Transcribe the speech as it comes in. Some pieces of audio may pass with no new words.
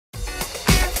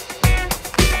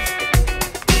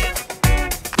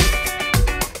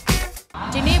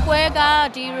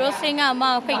ကဒီ roasting ကအ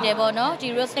မဖိတ်တယ်ပေါ့နော်ဒီ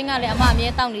roasting ကလည်းအမအ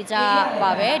မြဲတော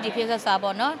င်းနေကြပါပဲဒီဖြစ်ဆက်စာ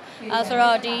ပေါ့နော်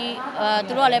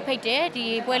ဆိုတော့ဒီသူတို့ကလည်းဖိတ်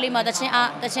တယ်ဒီပွဲလေးမှာတချင်း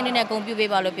လေးနဲ့ဂုဏ်ပြုပေး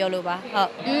ပါလို့ပြောလို့ပါဟုတ်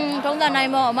ထုံးစံ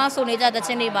နိုင်ပေါ့အမဆိုနေကြ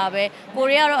တချင်းလေးပါပဲကို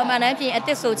ရီးယားတော့အမှန်တမ်းပြင်အ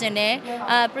စ်စ်ဆိုခြင်း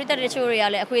နဲ့ပရိသတ်တချို့တွေ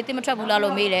ကလည်းအခွေအသစ်မထွက်ဘူးလား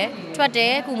လို့မေးတယ်ထွက်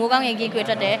တယ်ခုမိုးကောင်းငင်ကြီး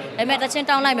ခွေထွက်တယ်ဒါပေမဲ့တချ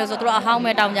င်းတောင်းလိုက်မယ်ဆိုသူတို့အဟော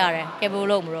င်းပဲတောင်းကြတယ်ကဲဘိုး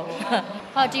လို့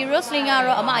မလို့ဟုတ်ဒီ roasting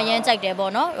ကတော့အမအရန်ကြိုက်တယ်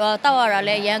ပေါ့နော်တောက်ရတာ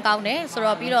လည်းအရန်ကောင်းတယ်ဆို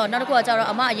တော့ပြီးတော့နောက်တစ်ခု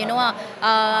ကကျတော့အမအ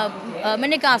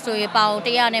ရင်တော့မိနစ်ကဆိုရင်ပေါင်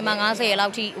100နဲ့မှ90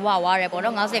လောက်ထိဝဝရ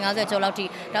တယ်ပေါ့နော်50ကျော်လောက်ထိ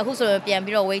ဒါအခုဆို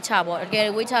ရင်ပြန်ပြီးတော့ weight ချပေါ့တကယ်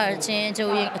weight ချခြင်းအ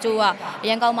ကျိုးကအရ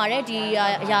န်ကောင်းပါ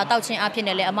တယ်ဒီအရာတောက်ခြင်း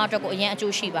အဖြစ်နဲ့လည်းအမအတွက်ကိုအရန်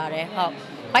အကျိုးရှိပါတယ်ဟုတ်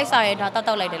ဘိုက်စားရဲဒါ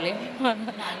တောက်လိုက်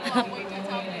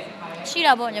တယ်လေရှိ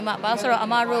တာပေါ့ညီမဘာဆိုတော့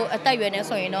အမတို့အသက်ရွယ်နေ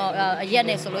ဆိုရင်တော့အရက်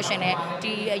နဲ့ဆိုလို့ရှင်လည်း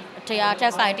ဒီတရား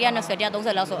ထက်ဆိုင်120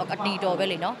 130လောက်ဆို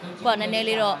အတီတော်ပဲလေနော်ကိုကနည်းန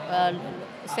ည်းလေးတော့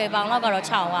10ပေါင်လောက်ကတော့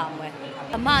6အောင်ပါမယ်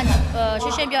အမ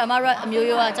ရှင်းပြောအမတို့အ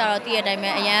မျိုးရိုးကကြတော့တည့်ရတဲ့အတို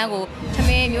င်းပဲအရန်ကိုထမ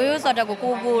င်းမျိုးရိုးစော်တက်ကို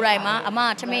တိုင်းမှာအ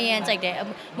မထမင်းရမ်းကြိုက်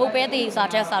တယ်မုတ်ပဲတီစား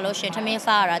တဲ့စားလို့ရှင်ထမ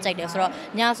င်းစားရတာကြိုက်တယ်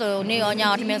ဆိုတော့ညဆိုနေ့ရောည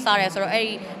ရောထမင်းစားတယ်ဆိုတော့အဲ့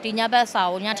ဒီညဘက်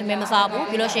စားကိုညထမင်းမစား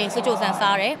ဘူးပြီးလို့ရှိရင်စွတ်ချိုဆန်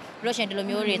စားတယ်ပြီးလို့ရှိရင်ဒီ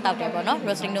လိုမျိုးတွေတောက်တယ်ပေါ့နော်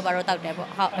roasting တို့ဘာလို့တောက်တယ်ပေါ့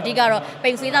ဟုတ်အဓိကတော့ပိ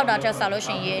န်ဆေးတောက်တာတက်စားလို့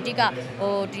ရှင်ရေအဓိက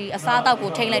ဟိုဒီအစားတောက်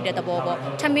ကိုထိမ့်လိုက်တဲ့သဘောပေါ့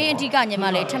ထမင်းအဓိကညီမ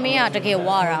လေးထမင်းကတ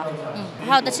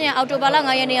ကယ်ဝါတာဟုတ်တချင်းအော်တိုဘာလ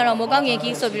9ရက်နေ့ကတော့မိုးကောင်းငင်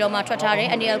ကြီးဆိုပြီးတော့မှထွက်ထား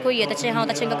တယ်အနေအခုရေတချင်းဟော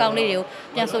င်းတချင်းကောင်းလေးတွေကို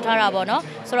ပြန်ဆိုထားတာပေါ့နော်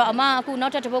ဆိုတော့အမအခု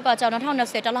နောက်ထပ်တစ်ပုတ်ကကြောင်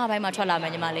2020တလပိုင်းမှာထွက်လာမ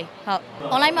ယ်ညီမလေးဟုတ်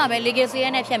online မှာပဲ legacy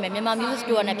နဲ့ဖြတ်မယ်မြန်မာ music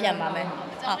store နဲ့ဖြတ်ပါမယ်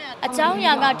ဟုတ်အကြောင်း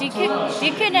အရာကဒီ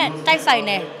ခေတ်နဲ့တိုက်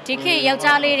ဆိုင်နေဒီခေတ်ယော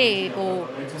က်ျားလေးတွေကို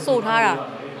ဆိုထားတာ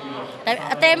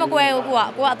အသေးမကွဲ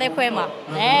ဘူးကိုကအသေးခွဲ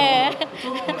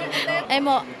မှာအဲ့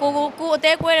မော်ကိုအ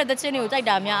သေးခွဲတဲ့တချင်းတွေ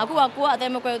ကိုကြိုက်တာများအခုကကိုကအ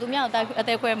သေးမကွဲဘူးသူများ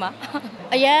အသေးခွဲမှာ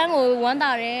အရန်ကိုဝ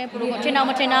မ်းတာတယ်ဘလို့ထင်တော့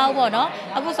မထင်တော့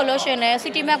ဘူးပေါ့နော်အခုဆိုလို့ရှိရင်လည်း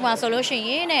City Map မှာဆိုလို့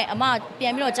ရှိရင်နဲ့အ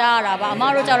မပြန်ပြီးတော့ကြားရတာပါအမ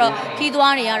တို့ကြတော့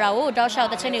ခီးသွားနေရတာကိုတောက်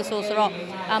လျှောက်တချင်းတွေ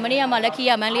ဆိုတော့မနေ့ကမှလက်ခီး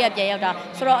ကမန်းလေးကပြန်ရောက်တာ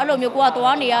ဆိုတော့အဲ့လိုမျိုးကိုက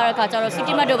သွားနေရတဲ့ခါကျတော့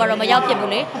City Map တို့ကတော့မ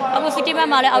ရောက်ဖြစ်ဘူးလေအခု City Map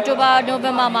မှာလည်း October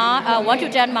November မှာ1 to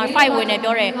 10မှာ5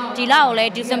ဝင်နေပြောတယ်ဒီလကိုလည်း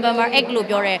December မှာ8လို့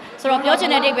ပြောတယ်ဆိုတော့ပြောချင်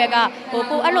တဲ့အိတ်ဘက်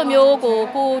ကကိုအဲ့လိုမျိုးကို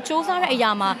စူးစမ်းတဲ့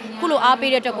အရာမှာခုလိုအား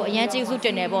ပေးတဲ့အတွက်ကိုအရန်ကျေးဇူးတ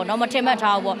င်တယ်ပေါ့နော်မ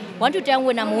ထင်မှတ်ထားဘူးပေါ့1 to 10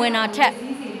ဝင်တာမဝင်တာထက်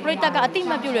ပရိသတ်ကအတိ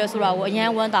မပြုတ်တယ်ဆိုတာကိုအ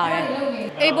ရန်ဝမ်းသာတယ်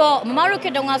အေးပေါ့မ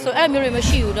မတို့ခေတ်တုန်းကဆိုအဲ့လိုမျိုးတွေ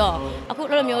မရှိဘူးတော့အခု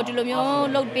အဲ့လိုမျိုးဒီလို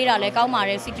မျိုးလုပ်ပေးတာလဲကောင်းပါ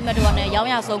တယ် City Map တို့ကလည်းရော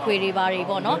င်းရဆုံးခွေတွေပါ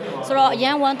တယ်ပေါ့နော်ဆိုတော့အရ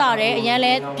န်ဝမ်းသာတယ်အ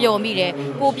ရန်လဲပျော်မိ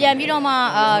တယ်ကိုပြန်ပြီးတော့မှ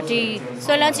ဒီ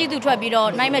ဆွဲလ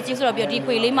န်းကြီးသူထွက်ပြီးတော့နိုင်မဲ့ကြီးဆိုတော့ပြီးဒီ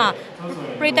ခွေလေး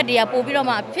မှာပရိသတ်တွေ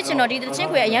ကပို့ပြီးတော့မှဖြစ်ချင်တော့ဒီတချ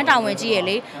င်းခွေအရန်တာဝန်ကြီးရ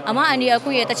လေအမအန်ဒီအခု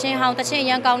ရဲ့တချင်းဟောင်းတချင်းအ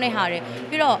ရန်ကောင်းတဲ့ဟာ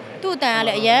တယ်ပြီးတော့သူ့အတန်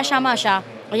ကလည်းအရန်ရှာမရှာ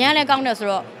အရန်လည်းကောင်းတယ်ဆို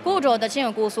တော့ကို့တော်တချင်း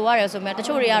ကိုဆိုရတယ်ဆိုမှတ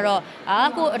ချို့တွေ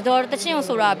ကတော့ကို့တော်တချင်းကို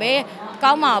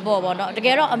ဆိုတာပဲကောင်းမှာပေါ့နော်တက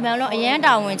ယ်တော့အမှန်တော့အ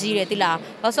ရန်တာဝန်ကြီးတယ်တိလား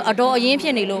ဘာလို့ဆိုအတော်အရင်ဖြ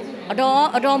စ်နေလို့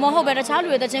အတော်မဟုတ်ပဲ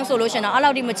တခြားလူတွေတချင်းဆိုလို့ရှင်တော့အဲ့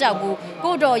လောက်ထိမကြောက်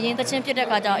ဘူးကို့တော်အရင်တချင်းဖြစ်တဲ့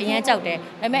ခါကျတော့အရန်ကြောက်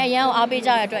တယ်ဒါပေမဲ့အရန်ကိုအား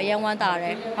ပေးကြရတဲ့အတွက်အရန်ဝမ်းသာ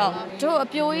တယ်ဟုတ်တို့အ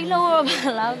ပြိုကြီးလို့ပါ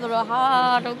လားဆိုတော့ဟာ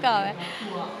ဒုက္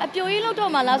ခပဲအပြိုကြီးလို့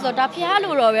တော့မှလားဆိုတော့ဒါဖျား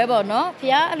လို့တော့ပဲပေါ့နော်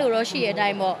ဖျားအဲ့လိုတော့ရှိတဲ့အတို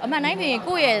င်းပေါ့အမှန်တိုင်းပြင်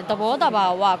ကိုယ့်ရဲ့သဘောတဘာ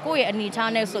ဝကိုယ့်ရဲ့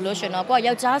အနေထားနဲ့ဆိုလို့ရှင်တော့ကိုက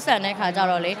ယောက်ျားဆန်တဲ့ခါကျ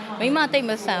တော့လေမိ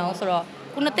မတိတ်မဆန်အောင်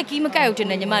ဆိုတော့ကိုနဲ့တက်ကီးမကိုက်ဘူး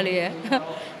တင်တယ်ညီမလေး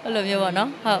ရဲ့အဲ့လိုမျိုးပေါ့နော်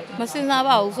ဟုတ်မစင်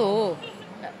စားပါဘူး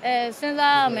ဆိုစဉ်းစား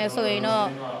ရမယ်ဆိုရင်တော့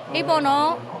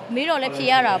အေးပေါ့နော်မေးတော့လည်း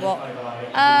ဖြေရတာပေါ့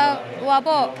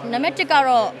ဟိုပါပေါ့နံပါတ်1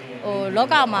ကတော့ဟို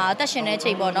လောကမှာအသက်ရှင်တဲ့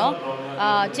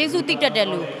ချိန်ပေါ့နော်ဂျေစုတိတက်တဲ့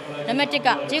လူနံပါတ်1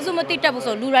ကဂျေစုမတိတက်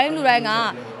ဘူးဆိုလူတိုင်း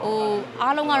ကဟို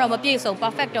အားလုံးကတော့မပြည့်စုံ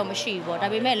perfect တော့မရှိ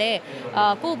ဘူးပေါ့ဒါပေမဲ့လည်း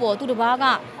ကို့ပေါ်သူတစ်ပါး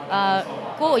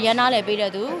ကကို့ရန်နာလဲပေးတဲ့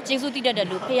သူဂျေစုတိတက်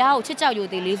တဲ့လူဖះကိုချစ်ကြောက်ယူ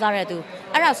သေးလေးစားတဲ့သူ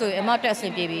အဲ့ဒါဆိုရင်အမတက်အဆ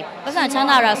င်ပြေပြီပတ်စံချမ်း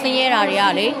သာတာဆင်းရဲတာတွေက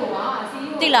လေ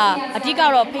တိလားအဓိ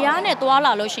ကတော့ဖះနဲ့သွား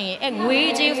လာလို့ရှိရင်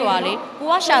ငွေကြီးဆိုတာလေ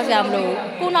ကိုကရှာစရာမလို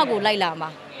ကိုနောက်ကိုလိုက်လာ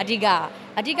မှာအဓိ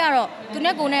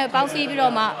ကတော့သူနဲ့ကိုနဲ့ပေါင်းစည်းပြီး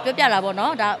တော့မှပြောပြတာပေါ့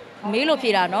နော်ဒါ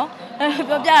မေးလို့ဖြေတာနော်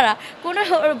ပြောပြတာကိုနဲ့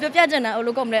ပြောပြချင်တာ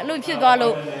လို့ကောမလဲအဲ့လိုဖြစ်သွား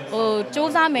လို့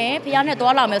စူးစမ်းမယ်ဖះ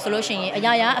နဲ့သွားလာမယ်ဆိုလို့ရှိရင်အ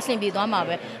ရာအဆင်ပြေသွားမှာ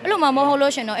ပဲအဲ့လိုမှ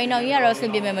မဟုတ်လို့ရှင်တော့အိမ်တော်ကြီးကတော့အဆင်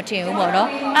ပြေမယ်မထင်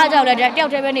ဘူးပေါ့နော်အားကြောင့်လည်းတ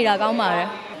ယောက်တည်းပဲနေတာကောင်းပါတယ်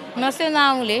မစင်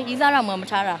စားဘူးလေရီးစားတော့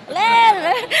မထားတာလဲ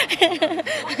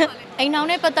အိမ်တော်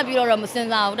နဲ့ပတ်သက်ပြီးတော့မ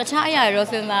စင်စားဘူးတခြားအရာတွေတော့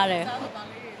စင်စား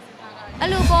တယ်အဲ့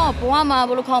လိုပေါ့ဘဝမှာ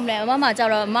ဘယ်လိုခေါမလဲအမကြ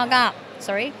တော့အမက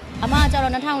sorry အမကျ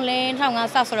တော့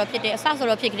2005စဆိုတော့ဖြစ်တယ်အစဆို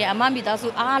တော့ဖြစ်ကြတယ်အမမိသားစု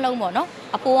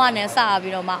အားလုံးပေါ့နော်အဖိုးကလည်းစ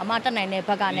ပြီးတော့မှအမတက်နိုင်တဲ့ဘ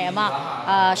က်ကနဲ့အမ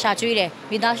ရှာကျွေး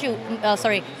တယ်မိသားစု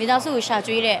sorry မိသားစုကို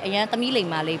ရှာကျွေးတဲ့အရန်သ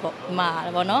မီးလိမ်မာလေးပေါ့ဒီ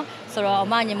မှာပေါ့နော် ဆိုတော့အ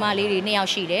မညီမလေးတွေ2ယောက်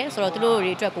ရှိတယ်ဆိုတော့သူတို့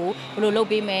တွေအတွက်ကိုဘယ်လိုလုပ်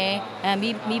ပေးမယ်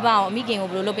မိဘအောင်အမိခင်ကို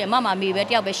ဘယ်လိုလုပ်ပေးအမမအမေပဲ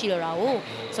တယောက်ပဲရှိတော့တာကို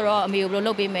ဆိုတော့အမေကိုဘယ်လို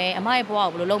လုပ်ပေးမယ်အမရဲ့ဘဝ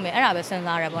ကိုဘယ်လိုလုပ်မယ်အဲ့ဒါပဲစဉ်း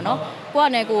စားရပေါ့နော်ကိုက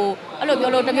လည်းကိုအဲ့လို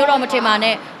ပြောလို့တမျိုးတော့မထင်ပါ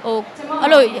နဲ့ဟို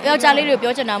အဲ့လိုယောက်ျားလေးတွေ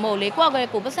ပြောချင်တာမဟုတ်လေကိုက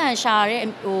ကိုပတ်စံရှာတဲ့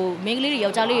ဟိုမိန်းကလေးတွေ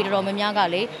ယောက်ျားလေးတွေတော်တော်များများက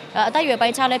လေအသက်အရွယ်ပို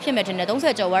င်းခြားလဲဖြစ်မယ်ထင်တယ်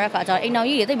30ကျော်သွားတဲ့ခါကျတော့အိမ်တော်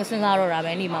ကြီးတွေသိမစဉ်းစားတော့တာ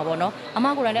ပဲနေမှာပေါ့နော်အမ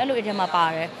ကိုယ်တိုင်လည်းအဲ့လိုအထက်မှာပါ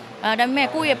တယ်ဒါပေမဲ့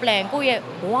ကိုယ့်ရဲ့ plan ကိုယ့်ရဲ့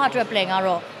ဘဝအတွက် plan က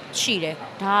တော့ရှိတယ်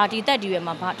ဒါဒီတက်ဒီရွယ်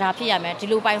မှာဒါဖြစ်ရမယ်ဒီ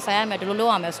လိုပိုင်ဆိုင်ရမယ်ဒီလိုလု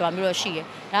ပ်ရမယ်ဆိုတာမျိုးတော့ရှိတယ်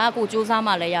ဒါကကိုစူးစမ်း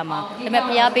မှလည်းရမှာဒါပေမဲ့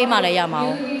ဖျားပေးမှလည်းရမှာ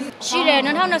ရှိတယ်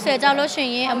2020ကြာလို့ရှိ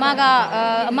ရင်အမ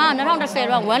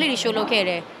2010တော့1 lady show လုပ်ခဲ့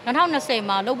တယ်2020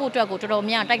မှာလုပ်ဖို့အတွက်ကိုတော်တော်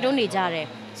များတိုက်တွန်းနေကြတယ်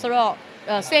ဆိုတော့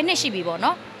10နှစ်ရှိပြီပေါ့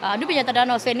နော်အနုပညာတက်တန်း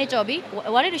တော့10နှစ်ကျော်ပြီ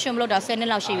1 lady show မလုပ်တာ10နှစ်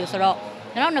လောက်ရှိပြီဆိုတော့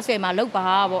2020မှာလုပ်ပါ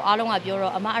ပေါ့အားလုံးကပြော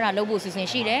တော့အမအဲ့ဒါလုပ်ဖို့စီစဉ်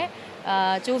ရှိတယ်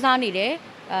စူးစမ်းနေတယ်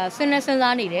စဉ်း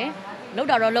စားနေတယ်လောက်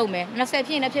တော့လုံမယ်20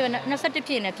ဖြစ်ရင်လည်းဖြစ်မယ်21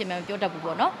ဖြစ်ရင်လည်းဖြစ်မယ်ပြောတတ်ဘူး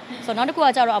ပေါ့နော်ဆိုတော့နောက်တစ်ခုက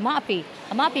ကြတော့အမအဖေ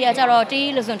ကကြတော့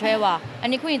တီးလစွန်ထွဲွာအ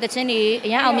နိခွင့်တချင်းတွေအ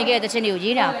ရန်အောင်မြင်ခဲ့တဲ့တချင်းတွေကို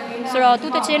ရေးတာဆိုတော့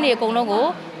သူ့တချင်းတွေအကုန်လုံးကို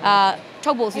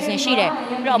ထုတ်ဖို့အစီအစဉ်ရှိတယ်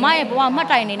ပြီးတော့အမရဲ့ဘဝမှတ်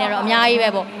တိုင်နေနဲ့တော့အများကြီးပဲ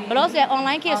ပေါ့ဘလို့ဆိုရင်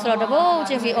online kit ဆိုတော့တပုတ်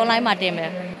ချင်းစီ online မှာတင်မ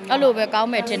ယ်အဲ့လိုပဲကော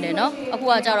င်းမယ်ထင်တယ်နော်အခု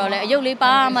ကကြတော့လေအယုတ်လေး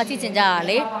ပါမှကြည့်ချင်ကြရ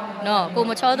လေနော်ကို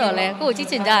မချောတော့လဲကိုကြည့်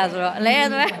ချင်ကြရဆိုတော့အလဲ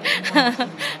ဆိုဟုတ်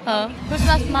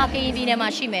Christmas market ပြည်နယ်မှာ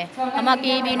ရှိမယ်အမက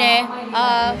င်းပြည်နယ်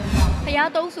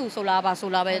ဖျားသုံးစုဆိုလား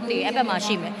ပဲဒီအဲ့ဘက်မှာ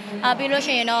ရှိမယ်ပြီးလို့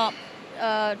ရှိရင်တော့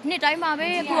နှစ်တိုင်းမှာပဲ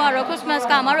အခုကတော့ Christmas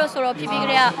ကမတို့ဆိုတော့ဖြစ်ပြီးကြ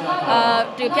တဲ့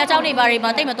ဒီပြားချောင်းတွေဘာတွေ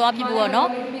မှာတိတ်မသွားဖြစ်ဘူးပေါ့နော်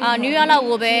New Year လောက်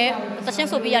ကိုပဲသချင်း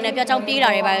ဆိုပြီးရတယ်ပြားချောင်းပြေးတာ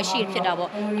တွေပါရှိဖြစ်တာပေါ့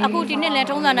အခုဒီနှစ်လည်း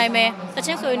ထုံးစံတိုင်းပဲသချ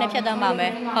င်းဆိုရင်းနဲ့ဖြတ်သန်းပါမ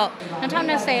ယ်ဟုတ်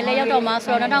2020လည်းရောက်တော့မှာ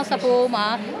ဆိုတော့2019မှာ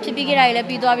ဖြစ်ပြီးကြတာတွေလည်း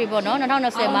ပြီးသွားပြီပေါ့နော်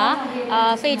2020မှာ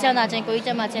စိတ်ချမ်းသာခြင်းကိုယ်ကြီးကျ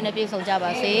န်းမာခြင်းနဲ့ပြည့်စုံကြပါ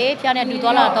စေဖျားနဲ့တူ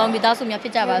သွားလာတော့မိသားစုများဖြ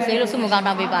စ်ကြပါစေလို့ဆုမကောင်း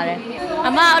တောင်းပေးပါတယ်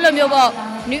အမအဲ့လိုမျိုးပေါ့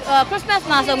Christmas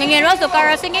မှာဆိုငငယ်တော့ဆို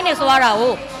carol singing တွေဆိုရတာဟု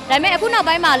တ်ဒါပေမဲ့အခုနောက်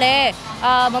ပိုင်းမှာလည်း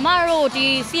မမတို့ဒီ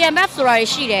CMF ဆိုတာ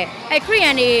ရှိတယ်အဲခရီးယ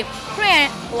န်ဟို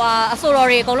အဆိုတော်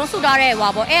တွေအကုန်လုံးစုထားတဲ့ဟို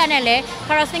ပေါ့အဲ့အနဲ့လည်း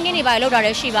carol singing တွေပါလောက်တာလ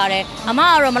ည်းရှိပါတယ်အမ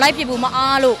ကတော့မလိုက်ဖြစ်ဘူးမ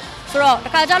အားလို့ဆိုတော့တ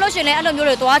ခါကြလို့ရှင်လည်းအဲ့လိုမျိုး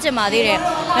တွေသွားချင်ပါသေးတယ်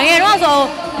ငငယ်တော့ဆို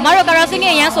အမတို့ carol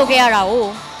singing ရမ်းဆိုခဲ့ရတာဟုတ်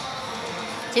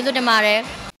ကျေးဇူးတင်ပါတယ်